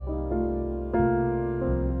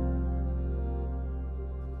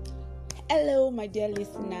Hello, my dear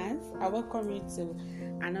listeners. I welcome you to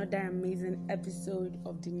another amazing episode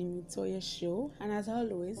of the Nimi Toya Show. And as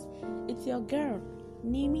always, it's your girl,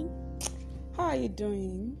 Nimi. How are you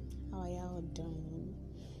doing? How are y'all doing?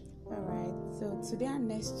 Alright, so today and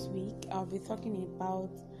next week, I'll be talking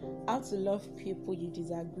about how to love people you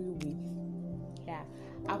disagree with. Yeah,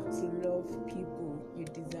 how to love people you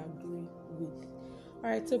disagree with.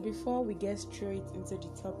 Alright, so before we get straight into the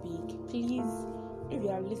topic, please, if you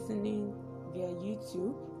are listening via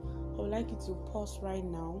YouTube, I would like you to pause right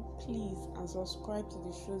now, please, and subscribe to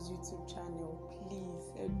the show's YouTube channel.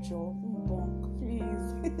 Please,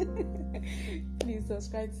 please. Please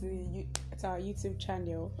subscribe to our YouTube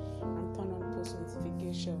channel and turn on post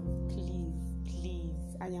notification.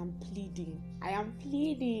 Please. I am pleading.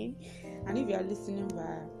 And if you are listening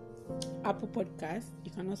via Apple Podcast,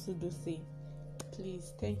 you can also do same.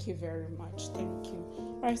 Please, thank you very much. Thank you.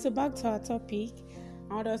 Alright, so back to our topic.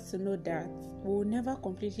 I want us to know that we will never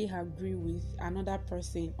completely agree with another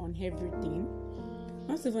person on everything.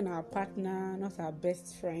 Not even our partner, not our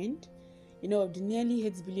best friend. Of the nearly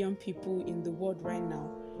 8 billion people in the world right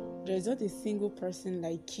now, there is not a single person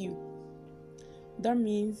like you. That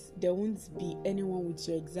means there won't be anyone with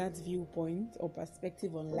your exact viewpoint or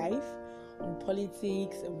perspective on life, on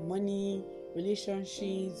politics, on money,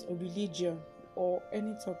 relationships, or religion, or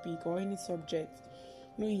any topic or any subject.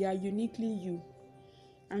 You are uniquely you.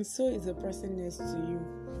 And so is the person next to you.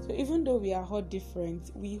 So even though we are all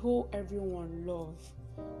different, we owe everyone love.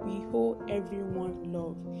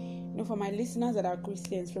 For my listeners that are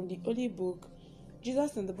Christians, from the Holy Book,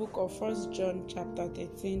 Jesus in the book of 1 John chapter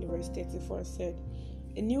 13 verse 34 said,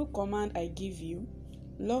 "A new command I give you,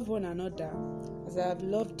 love one another. As I have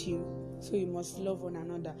loved you, so you must love one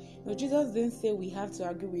another." Jesus didn't say we have to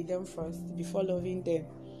agree with them first before loving them.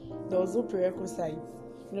 There was no prerequisite.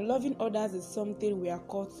 Loving others is something we are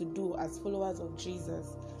called to do as followers of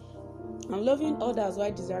Jesus. And loving others while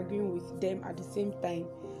disagreeing with them at the same time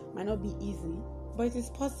might not be easy, but it is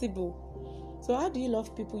possible. So how do you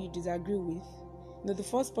love people you disagree with? The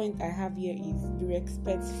first point I have here is be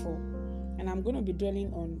respectful. And I'm going to be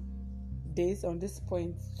dwelling on this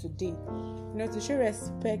point today. To show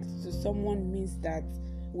respect to someone means that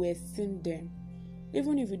we esteem them.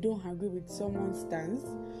 Even if we don't agree with someone's stance,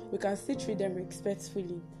 we can still treat them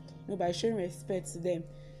respectfully, by showing respect to them.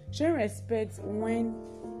 Showing respect when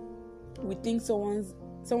we think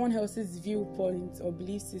someone else's viewpoint or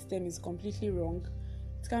belief system is completely wrong,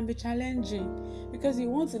 it can be challenging because you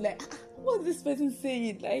want to what's this person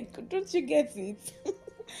saying? Don't you get it?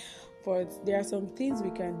 But there are some things we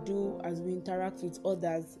can do as we interact with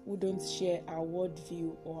others who don't share our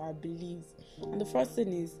worldview or our beliefs. And the first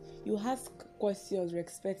thing is you ask questions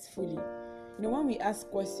respectfully. When we ask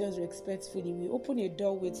questions respectfully, we open a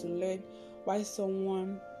doorway to learn why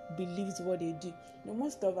someone believes what they do.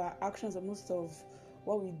 Most of our actions or most of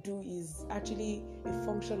what we do is actually a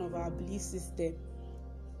function of our belief system.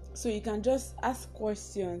 So you can just ask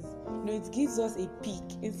questions. It gives us a peek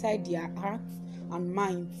inside their hearts and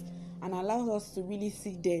minds and allows us to really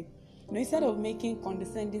see them. Instead of making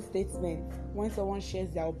condescending statements when someone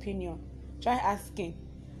shares their opinion, try asking,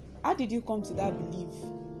 how did you come to that belief?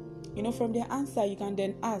 From their answer, you can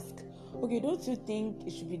then ask, okay, don't you think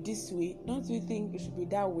it should be this way? Don't you think it should be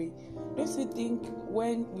that way? Don't you think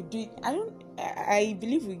when you do it? I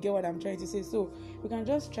believe we get what I'm trying to say. So we can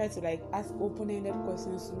just try to ask open-ended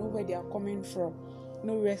questions to know where they are coming from.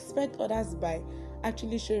 Respect others by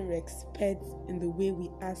actually showing respect in the way we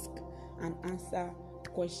ask and answer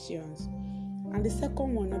questions. And the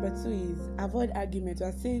second one, number 2, is avoid argument. We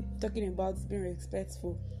are still talking about being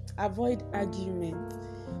respectful. Avoid argument.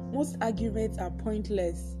 Most arguments are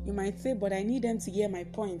pointless. You might say, but I need them to hear my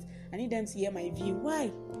point. I need them to hear my view.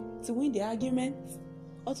 Why? To win the argument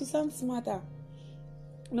or to sound smarter?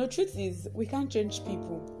 Truth is, we can't change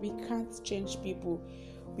people.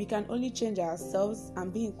 We can only change ourselves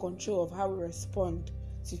and be in control of how we respond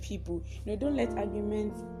to people. Don't let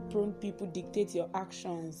argument-prone people dictate your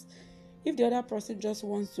actions. If the other person just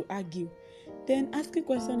wants to argue, then asking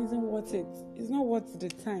questions isn't worth it. It's not worth the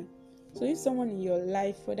time. So if someone in your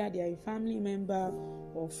life, whether they are a family member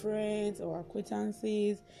or friends or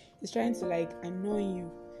acquaintances, is trying to annoy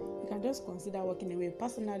you, you can just consider walking away.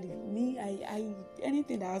 Personally, me, I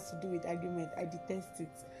anything that has to do with argument, I detest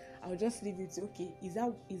it. I'll just leave it to, okay, is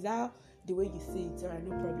that the way you say it? Alright, no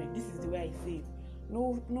problem. This is the way I say it.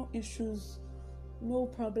 No issues, no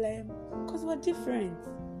problem, because we're different.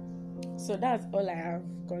 So that's all I have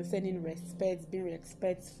concerning respect, being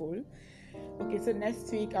respectful. Okay, so next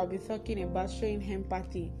week I'll be talking about showing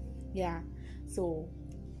empathy. Yeah, so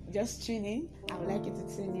just tune in. I would like you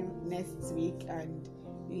to tune in next week and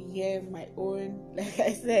you hear my own. Like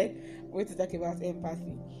I said, I'm going to talk about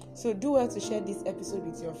empathy. So do well to share this episode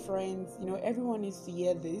with your friends. Everyone needs to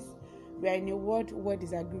hear this. We are in a world where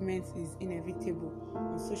disagreement is inevitable.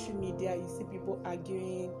 On social media, you see people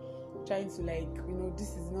arguing, trying to this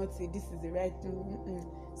is not it, this is the right thing.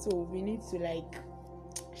 So we need to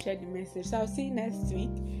share the message. So I'll see you next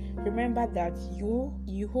week. Remember that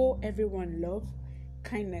you owe everyone love,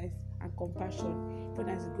 kindness, and compassion. Even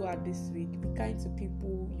as you go out this week, be kind to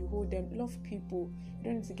people. You owe them. Love people. You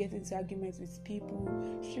don't need to get into arguments with people.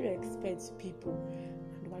 Show respect to people.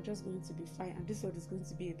 And we're just going to be fine. And this world is going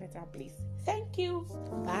to be a better place. Thank you.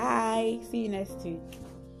 Bye. See you next week.